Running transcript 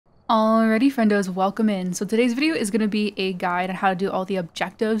Alrighty, friendos, welcome in. So today's video is going to be a guide on how to do all the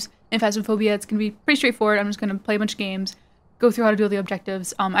objectives in Phasmophobia. It's going to be pretty straightforward. I'm just going to play a bunch of games, go through how to do all the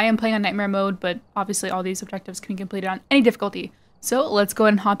objectives. I am playing on Nightmare mode, but obviously all these objectives can be completed on any difficulty. So let's go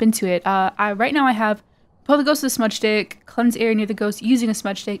ahead and hop into it. Right now I have pull the ghost with a smudge stick, cleanse area near the ghost using a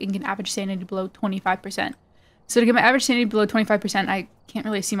smudge stick, and get average sanity below 25%. So to get my average sanity below 25%, I can't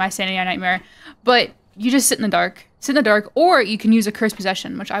really see my sanity on Nightmare, but you just sit in the dark. Sit in the dark, or you can use a cursed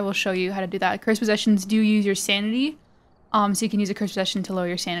possession, which I will show you how to do that. Cursed possessions do use your sanity, so you can use a cursed possession to lower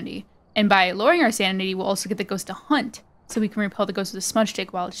your sanity. And by lowering our sanity, we'll also get the ghost to hunt, so we can repel the ghost with a smudge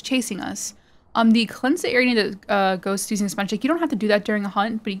stick while it's chasing us. The cleanse the area near the ghost using a smudge stick, you don't have to do that during a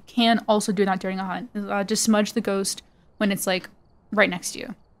hunt, but you can also do that during a hunt. Just smudge the ghost when it's like right next to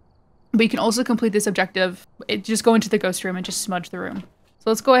you. But you can also complete this objective. Just go into the ghost room and just smudge the room. So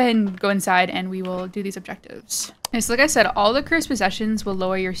let's go ahead and go inside and we will do these objectives. Okay, so like I said, all the cursed possessions will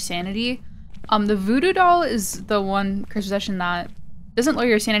lower your sanity. The voodoo doll is the one cursed possession that doesn't lower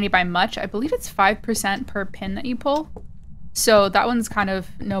your sanity by much. I believe it's 5% per pin that you pull. So that one's kind of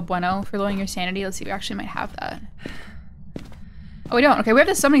no bueno for lowering your sanity. Let's see, we actually might have that. Oh, we don't. Okay, we have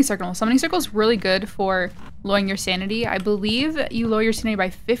the summoning circle. Summoning circle is really good for lowering your sanity. I believe you lower your sanity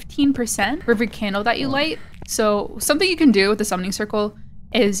by 15% for every candle that you light. So something you can do with the summoning circle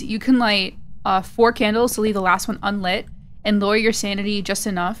is you can light 4 candles to leave the last one unlit and lower your sanity just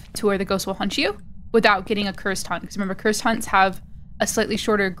enough to where the ghost will hunt you without getting a cursed hunt. Because remember, cursed hunts have a slightly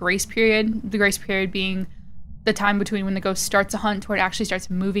shorter grace period, the grace period being the time between when the ghost starts a hunt to where it actually starts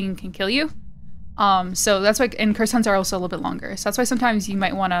moving and can kill you. So that's why, and cursed hunts are also a little bit longer. So that's why sometimes you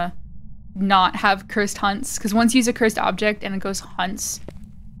might want to not have cursed hunts, because once you use a cursed object and it goes hunts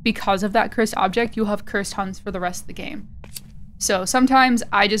because of that cursed object, you'll have cursed hunts for the rest of the game. So sometimes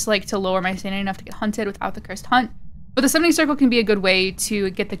I just like to lower my sanity enough to get hunted without the cursed hunt, but the summoning circle can be a good way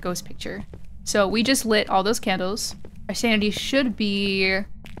to get the ghost picture. So we just lit all those candles. Our sanity should be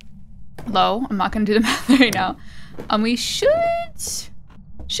low. I'm not going to do the math right now. We should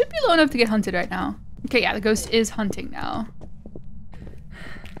be low enough to get hunted right now. Okay, yeah, the ghost is hunting now.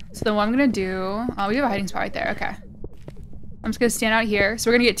 So then what I'm going to do, we have a hiding spot right there. Okay. I'm just going to stand out here.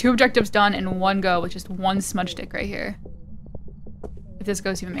 So we're going to get 2 objectives done in one go with just 1 smudge stick right here. If this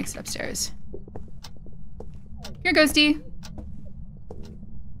ghost even makes it upstairs. Here, ghosty.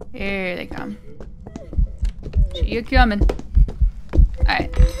 Here they come. You're coming.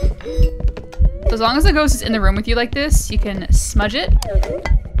 Alright. So as long as the ghost is in the room with you like this, you can smudge it.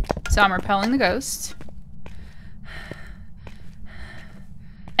 So I'm repelling the ghost.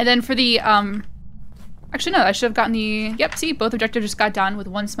 And then for the, actually no, I should have gotten the, yep, see, both objectives just got done with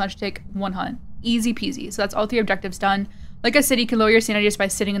 1 smudge stick, 1 hunt. Easy peasy. So that's all 3 objectives done. Like I said, you can lower your sanity just by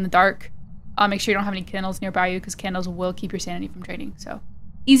sitting in the dark. Make sure you don't have any candles nearby you, because candles will keep your sanity from draining. So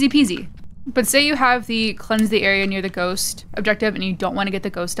easy peasy. But say you have the cleanse the area near the ghost objective and you don't want to get the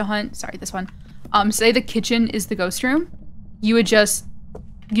ghost to hunt. Sorry, this one. Say the kitchen is the ghost room. You would just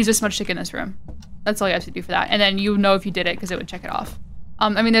use a smudge stick in this room. That's all you have to do for that. And then you know if you did it because it would check it off.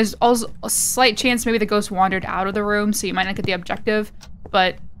 I mean, there's also a slight chance maybe the ghost wandered out of the room, so you might not get the objective.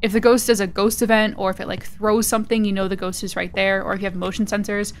 But if the ghost does a ghost event, or if it like throws something, you know the ghost is right there, or if you have motion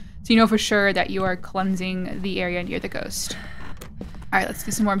sensors, so you know for sure that you are cleansing the area near the ghost. All right, let's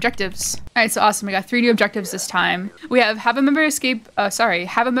do some more objectives. All right, so awesome. We got 3 new objectives this time. We have a member escape,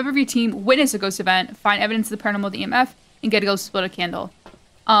 have a member of your team witness a ghost event, find evidence of the paranormal with the EMF, and get a ghost to split a candle.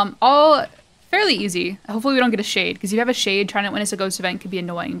 All fairly easy. Hopefully we don't get a shade, because if you have a shade, trying to witness a ghost event could be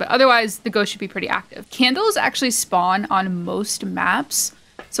annoying, but otherwise the ghost should be pretty active. Candles actually spawn on most maps.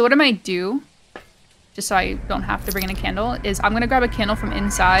 So what I might do, just so I don't have to bring in a candle, is I'm gonna grab a candle from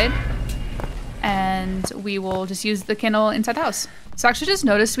inside and we will just use the candle inside the house. So I actually just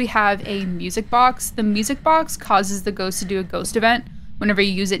noticed we have a music box. The music box causes the ghost to do a ghost event whenever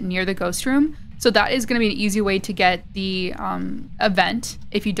you use it near the ghost room. So that is gonna be an easy way to get the event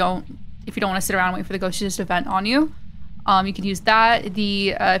if you don't want to sit around and wait for the ghost to just event on you. You can use that.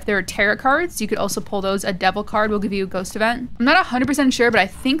 If there are tarot cards, you could also pull those. A devil card will give you a ghost event. I'm not 100% sure, but I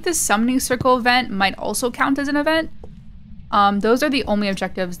think the summoning circle event might also count as an event. Those are the only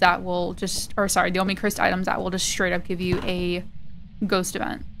objectives that will just, or sorry, the only cursed items that will just straight up give you a ghost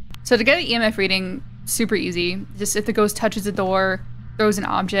event. So to get an EMF reading, super easy. Just if the ghost touches the door, throws an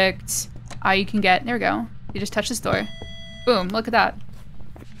object, you can get, there we go. You just touch this door. Boom, look at that.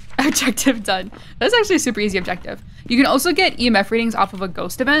 Objective done. That's actually a super easy objective. You can also get EMF readings off of a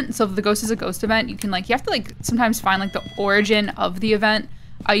ghost event. So if the ghost is a ghost event, you can you have to sometimes find like the origin of the event.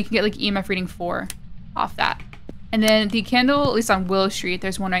 You can get like EMF reading 4 off that. And then the candle, at least on Willow Street,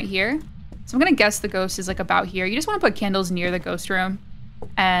 there's one right here. So I'm gonna guess the ghost is like about here. You just want to put candles near the ghost room.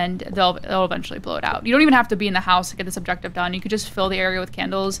 and they'll eventually blow it out. You don't even have to be in the house to get this objective done. You could just fill the area with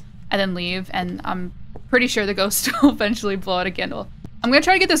candles and then leave, and I'm pretty sure the ghost will eventually blow out a candle. I'm gonna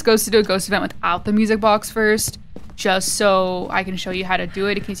try to get this ghost to do a ghost event without the music box first, just so I can show you how to do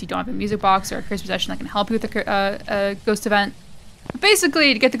it in case you don't have a music box or a cursed possession that can help you with a ghost event. But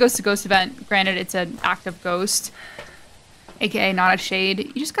basically, to get the ghost to ghost event, granted it's an active ghost, aka not a shade,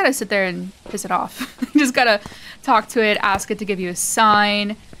 you just gotta sit there and piss it off. You just gotta talk to it, ask it to give you a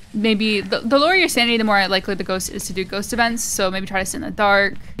sign. Maybe the lower your sanity, the more likely the ghost is to do ghost events. So maybe try to sit in the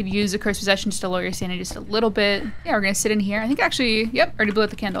dark. You could use a cursed possession just to lower your sanity just a little bit. Yeah, we're gonna sit in here. I think actually, yep, already blew out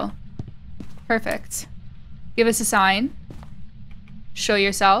the candle. Perfect. Give us a sign. Show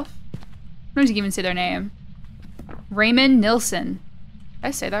yourself. Sometimes you can even say their name. Raymond Nilsson. Did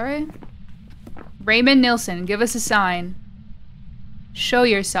I say that right? Raymond Nilsson, give us a sign. Show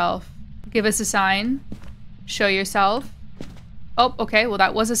yourself. Give us a sign. Show yourself. Oh, okay, well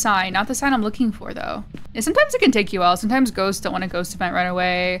that was a sign. Not the sign I'm looking for, though. And sometimes it can take you a while. Sometimes ghosts don't want a ghost event right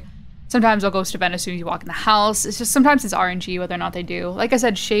away. Sometimes they'll ghost event as soon as you walk in the house. It's just sometimes it's RNG whether or not they do. Like I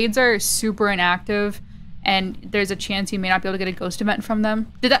said, shades are super inactive, and there's a chance you may not be able to get a ghost event from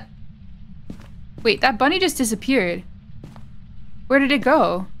them. Did that... Wait, that bunny just disappeared. Where did it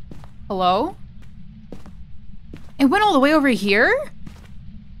go? Hello? It went all the way over here?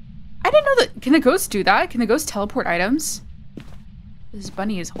 I didn't know that... Can the ghost do that? Can the ghost teleport items? This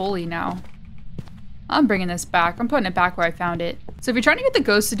bunny is holy now. I'm bringing this back. I'm putting it back where I found it. So if you're trying to get the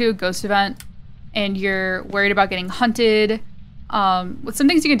ghost to do a ghost event and you're worried about getting hunted, with some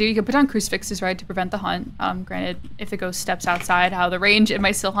things you can do, you can put on crucifixes, right, to prevent the hunt. Granted, if the ghost steps outside out of the range, it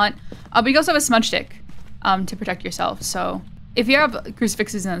might still hunt. But you also have a smudge stick to protect yourself. So if you have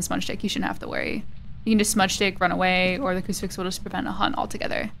crucifixes and a smudge stick, you shouldn't have to worry. You can just smudge stick, run away, or the crucifix will just prevent a hunt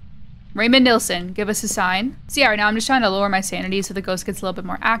altogether. Raymond Nilsson, give us a sign. So yeah, right now I'm just trying to lower my sanity so the ghost gets a little bit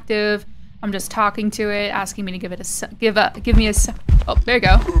more active. I'm just talking to it, asking me to give me a oh, there you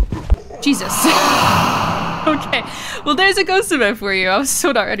go. Jesus. Okay, well there's a ghost event for you. I was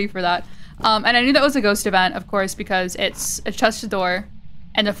so not ready for that. And I knew that was a ghost event, of course, because it touched the door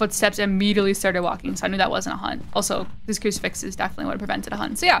and the footsteps immediately started walking, so I knew that wasn't a hunt. Also, this crucifix is definitely what prevented a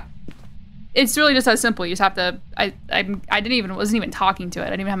hunt. So yeah. It's really just as simple. You just have to. Wasn't even talking to it. I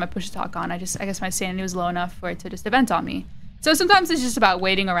didn't even have my push to talk on. I guess my sanity was low enough for it to just event on me. So sometimes it's just about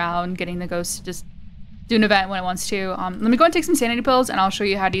waiting around, getting the ghost to just do an event when it wants to. Let me go and take some sanity pills, and I'll show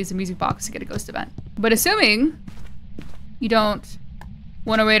you how to use the music box to get a ghost event. But assuming you don't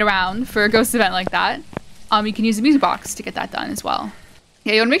want to wait around for a ghost event like that, you can use the music box to get that done as well.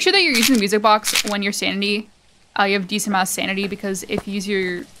 Yeah, you want to make sure that you're using the music box when your sanity. You have a decent amount of sanity, because if you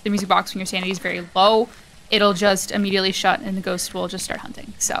use the music box when your sanity is very low, it'll just immediately shut and the ghost will just start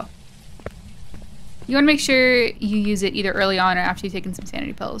hunting. So you want to make sure you use it either early on or after you've taken some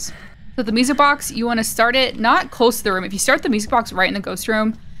sanity pills. So the music box, you want to start it not close to the room. If you start the music box right in the ghost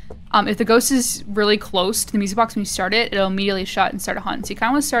room, if the ghost is really close to the music box when you start it, it'll immediately shut and start a hunt. So you kind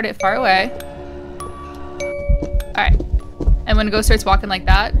of want to start it far away. All right. And when the ghost starts walking like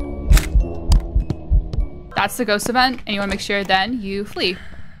that, that's the ghost event, and you want to make sure then you flee.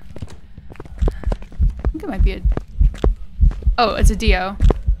 I think it might be a... Oh, it's a Dio.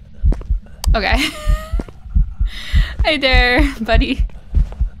 Okay. Hey there, buddy.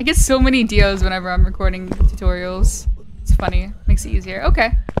 I get so many Dios whenever I'm recording tutorials. It's funny. Makes it easier.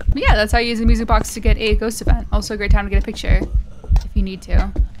 Okay. But yeah, that's how you use the music box to get a ghost event. Also a great time to get a picture if you need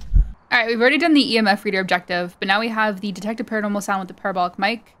to. Alright, we've already done the EMF reader objective, but now we have the detect a paranormal sound with the parabolic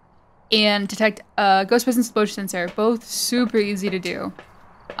mic and detect a ghost presence with motion sensor. Both super easy to do.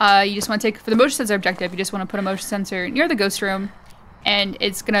 You just want to take, for the motion sensor objective, you just want to put a motion sensor near the ghost room, and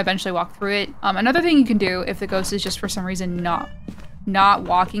it's going to eventually walk through it. Another thing you can do if the ghost is just for some reason not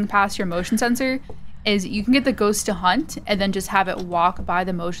walking past your motion sensor is you can get the ghost to hunt and then just have it walk by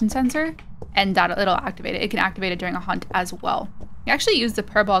the motion sensor, and it'll activate it. It can activate it during a hunt as well. You actually use the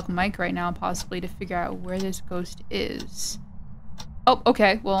parabolic mic right now possibly to figure out where this ghost is. Oh,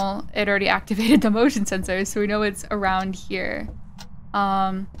 okay. Well, it already activated the motion sensor, so we know it's around here.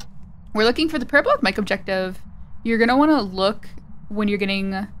 We're looking for the parabolic mic objective. You're gonna want to look when you're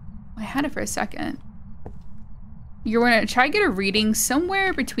getting... I had it for a second. You're gonna try to get a reading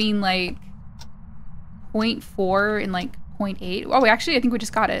somewhere between like 0.4 and like 0.8. Oh, actually, I think we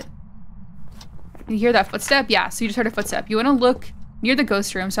just got it. You hear that footstep? Yeah, so you just heard a footstep. You want to look near the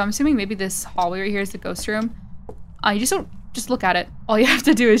ghost room. So I'm assuming maybe this hallway right here is the ghost room. You just don't... Just look at it. All you have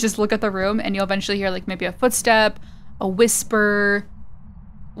to do is just look at the room, and you'll eventually hear like maybe a footstep, a whisper,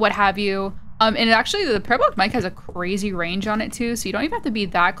 what have you. And actually the parabolic mic has a crazy range on it too, so you don't even have to be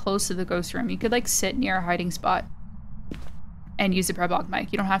that close to the ghost room. You could like sit near a hiding spot and use the parabolic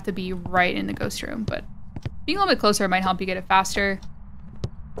mic. You don't have to be right in the ghost room, but being a little bit closer might help you get it faster.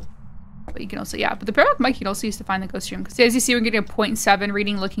 But you can also, yeah, but the parabolic mic you can also use to find the ghost room. Because as you see, we're getting a 0.7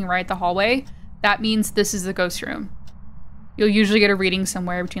 reading looking right at the hallway. That means this is the ghost room. You'll usually get a reading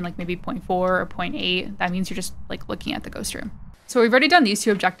somewhere between like maybe 0.4 or 0.8. That means you're just like looking at the ghost room. So we've already done these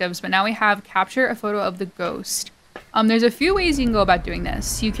 2 objectives, but now we have capture a photo of the ghost. There's a few ways you can go about doing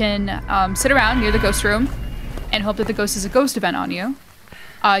this. You can sit around near the ghost room and hope that the ghost is a ghost event on you.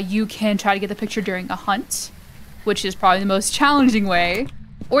 You can try to get the picture during a hunt, which is probably the most challenging way.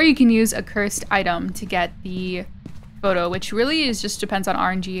 Or you can use a cursed item to get the photo, which really is just depends on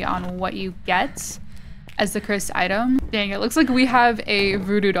RNG on what you get as the cursed item. Dang, it looks like we have a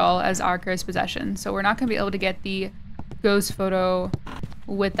voodoo doll as our cursed possession. So we're not going to be able to get the ghost photo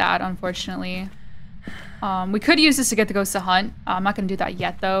with that, unfortunately. We could use this to get the ghost to hunt. I'm not going to do that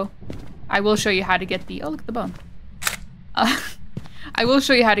yet, though. I will show you how to get the... Oh, look at the bone. I will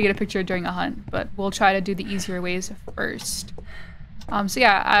show you how to get a picture during a hunt, but we'll try to do the easier ways first. So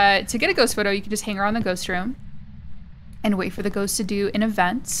yeah, to get a ghost photo, you can just hang around the ghost room and wait for the ghost to do an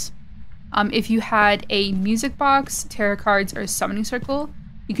event. If you had a music box, tarot cards, or a summoning circle,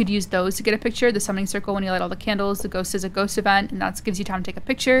 you could use those to get a picture. The summoning circle, when you light all the candles, the ghost is a ghost event, and that gives you time to take a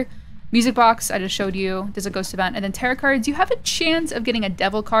picture. Music box, I just showed you, does a ghost event. And then tarot cards, you have a chance of getting a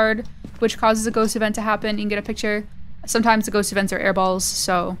devil card, which causes a ghost event to happen. You can get a picture. Sometimes the ghost events are airballs,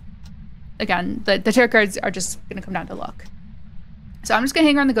 so again, the tarot cards are just going to come down to luck. So I'm just going to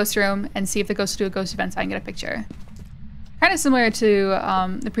hang around the ghost room and see if the ghost will do a ghost event so I can get a picture. Kind of similar to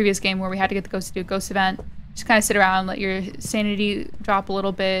the previous game where we had to get the ghost to do a ghost event. Just kind of sit around, let your sanity drop a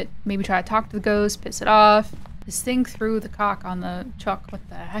little bit, maybe try to talk to the ghost, piss it off. This thing threw the cock on the truck, what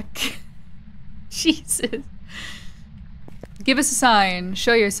the heck? Jesus. Give us a sign,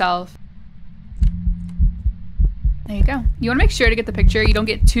 show yourself. There you go. You want to make sure to get the picture. You don't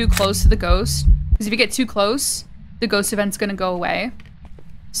get too close to the ghost, because if you get too close, the ghost event's going to go away.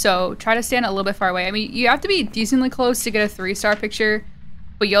 So try to stand a little bit far away. I mean, you have to be decently close to get a 3-star picture,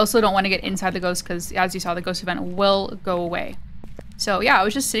 but you also don't want to get inside the ghost because, as you saw, the ghost event will go away. So yeah, I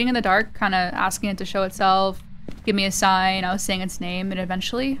was just sitting in the dark, kind of asking it to show itself, give me a sign. I was saying its name, and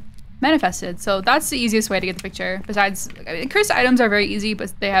eventually manifested. So that's the easiest way to get the picture. Besides, I mean, cursed items are very easy,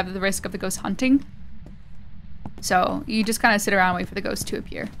 but they have the risk of the ghost hunting. So you just kind of sit around and wait for the ghost to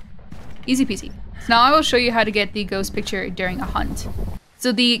appear. Easy peasy. So now I will show you how to get the ghost picture during a hunt.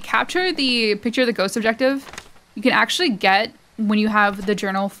 So the capture the picture of the ghost objective, you can actually get when you have the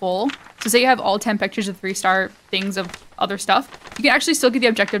journal full. So say you have all 10 pictures of 3-star things of other stuff, you can actually still get the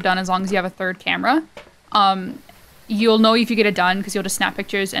objective done as long as you have a 3rd camera. You'll know if you get it done because you'll just snap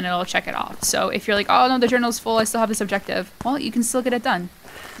pictures and it'll check it off. So if you're like, oh no, the journal's full, I still have this objective, well, you can still get it done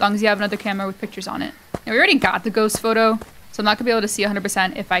as long as you have another camera with pictures on it. Now we already got the ghost photo, so I'm not gonna be able to see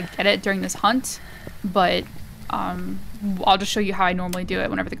 100% if I get it during this hunt, but I'll just show you how I normally do it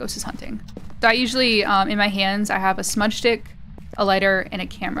whenever the ghost is hunting. So I usually, in my hands, I have a smudge stick, a lighter, and a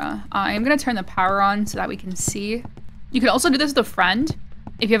camera. I am gonna turn the power on so that we can see. You can also do this with a friend.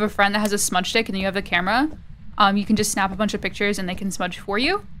 If you have a friend that has a smudge stick and then you have the camera, you can just snap a bunch of pictures and they can smudge for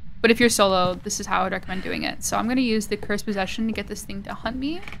you. But if you're solo, this is how I would recommend doing it. So I'm gonna use the cursed possession to get this thing to hunt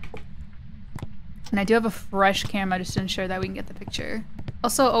me. And I do have a fresh camera just to ensure that we can get the picture.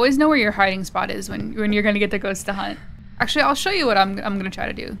 Also, always know where your hiding spot is when you're gonna get the ghost to hunt. Actually, I'll show you what I'm gonna try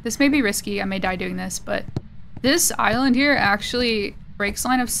to do. This may be risky, I may die doing this, but this island here actually breaks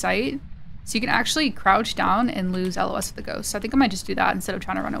line of sight. So you can actually crouch down and lose LOS with the ghost. So I think I might just do that instead of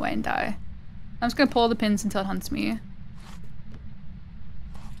trying to run away and die. I'm just gonna pull the pins until it hunts me.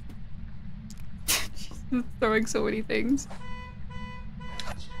 It's throwing so many things.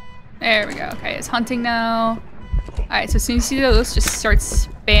 There we go. Okay, it's hunting now. Alright, so as soon as you see those, just start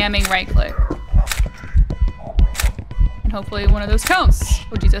spamming right click. And hopefully one of those counts.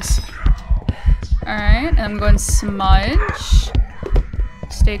 Oh, Jesus. Alright, and I'm going smudge.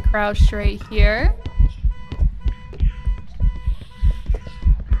 Stay crouched right here.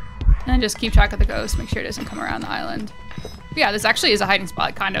 And just keep track of the ghost. Make sure it doesn't come around the island. But yeah, this actually is a hiding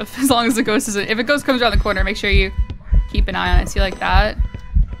spot, kind of. As long as the ghost isn't... If a ghost comes around the corner, make sure you keep an eye on it. See, like that?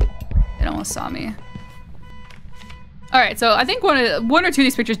 It almost saw me. Alright, so I think one or two of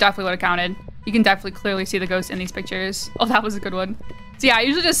these pictures definitely would have counted. You can definitely clearly see the ghost in these pictures. Oh, that was a good one. So yeah, I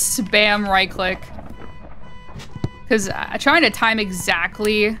usually just spam right click. Because I'm trying to time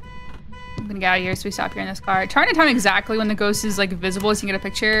exactly... I'm gonna get out of here so we stop here in this car. Trying to time exactly when the ghost is like visible so you can get a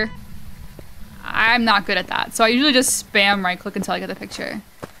picture. I'm not good at that. So I usually just spam right click until I get the picture.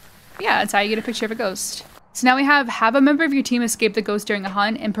 Yeah, that's how you get a picture of a ghost. So now we have a member of your team escape the ghost during a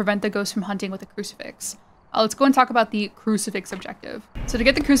hunt and prevent the ghost from hunting with a crucifix. let's go and talk about the crucifix objective. So to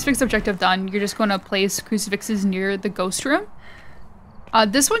get the crucifix objective done, you're just going to place crucifixes near the ghost room.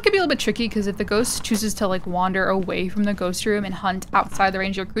 This one could be a little bit tricky because if the ghost chooses to like wander away from the ghost room and hunt outside the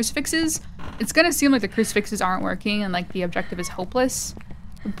range of crucifixes, it's going to seem like the crucifixes aren't working and like the objective is hopeless.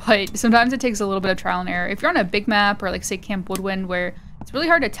 But sometimes it takes a little bit of trial and error. If you're on a big map or like say Camp Woodwind where it's really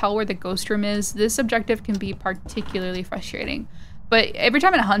hard to tell where the ghost room is, this objective can be particularly frustrating. But every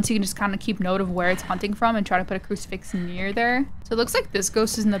time it hunts, you can just kind of keep note of where it's hunting from and try to put a crucifix near there. So it looks like this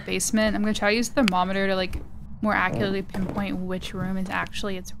ghost is in the basement. I'm going to try to use the thermometer to like more accurately pinpoint which room is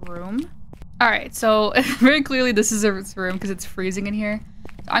actually its room. All right, so very clearly this is its room because it's freezing in here.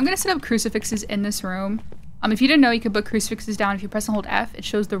 So I'm going to set up crucifixes in this room. If you didn't know, you could put crucifixes down. If you press and hold F, it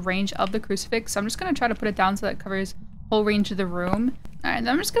shows the range of the crucifix. So I'm just going to try to put it down so that it covers the whole range of the room. All right,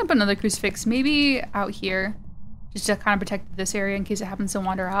 then I'm just going to put another crucifix maybe out here just to kind of protect this area in case it happens to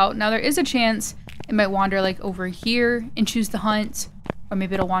wander out. Now there is a chance it might wander like over here and choose to hunt, or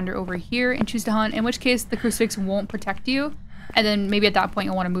maybe it'll wander over here and choose to hunt, in which case the crucifix won't protect you. And then maybe at that point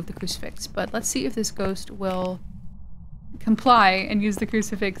you'll want to move the crucifix. But let's see if this ghost will comply and use the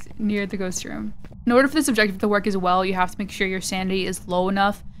crucifix near the ghost room. In order for this objective to work as well, you have to make sure your sanity is low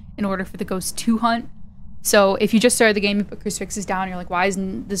enough in order for the ghost to hunt. So if you just started the game, you put crucifixes down, you're like, why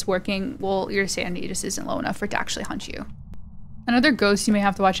isn't this working? Well, your sanity just isn't low enough for it to actually hunt you. Another ghost you may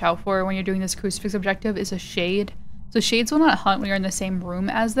have to watch out for when you're doing this crucifix objective is a shade. So shades will not hunt when you're in the same room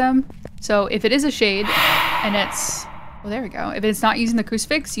as them. So if it is a shade and it's, well, there we go. If it's not using the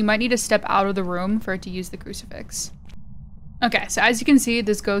crucifix, you might need to step out of the room for it to use the crucifix. Okay, so as you can see,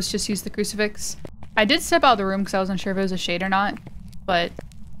 this ghost just used the crucifix. I did step out of the room because I wasn't sure if it was a shade or not, but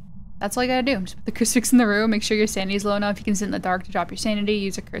that's all you gotta do. Just put the crucifix in the room, make sure your sanity is low enough. You can sit in the dark to drop your sanity,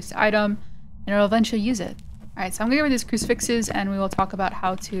 use a cursed item, and it'll eventually use it. Alright, so I'm gonna go over these crucifixes and we will talk about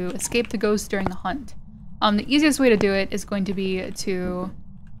how to escape the ghost during the hunt. The easiest way to do it is going to be to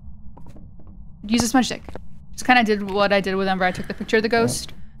use a smudge stick. Just kind of did what I did whenever I took the picture of the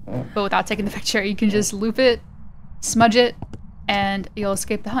ghost, but without taking the picture. You can just loop it, smudge it, and you'll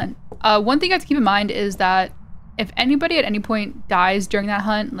escape the hunt. One thing you have to keep in mind is that if anybody at any point dies during that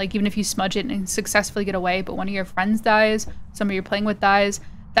hunt, like even if you smudge it and successfully get away, but one of your friends dies, somebody you're playing with dies,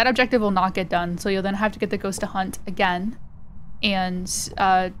 that objective will not get done. So you'll then have to get the ghost to hunt again and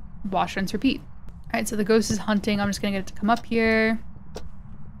wash, rinse, repeat. All right, so the ghost is hunting. I'm just gonna get it to come up here.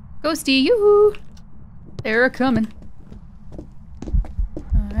 Ghosty, yoo-hoo! They're coming.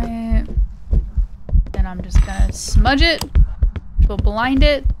 All right. Then I'm just gonna smudge it, which will blind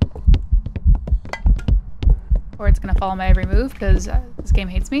it. Or it's gonna follow my every move because this game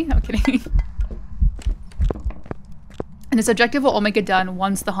hates me. I'm kidding. And this objective will only get done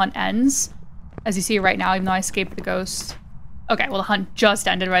once the hunt ends. As you see right now, even though I escaped the ghost. Okay, well the hunt just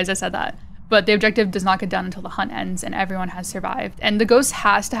ended right as I said that. But the objective does not get done until the hunt ends and everyone has survived. And the ghost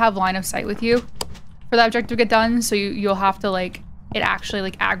has to have line of sight with you for that objective to get done. So you'll have to like, it actually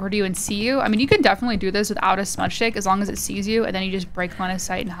like aggro you and see you. I mean, you can definitely do this without a smudge stick as long as it sees you and then you just break line of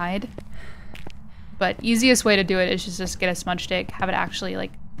sight and hide. But easiest way to do it is just get a smudge stick, have it actually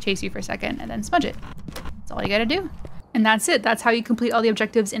like chase you for a second and then smudge it. That's all you gotta do. And that's it. That's how you complete all the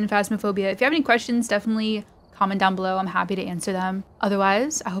objectives in Phasmophobia. If you have any questions, definitely comment down below. I'm happy to answer them.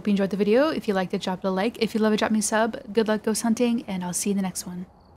 Otherwise, I hope you enjoyed the video. If you liked it, drop it a like. If you love it, drop me a sub. Good luck ghost hunting, and I'll see you in the next one.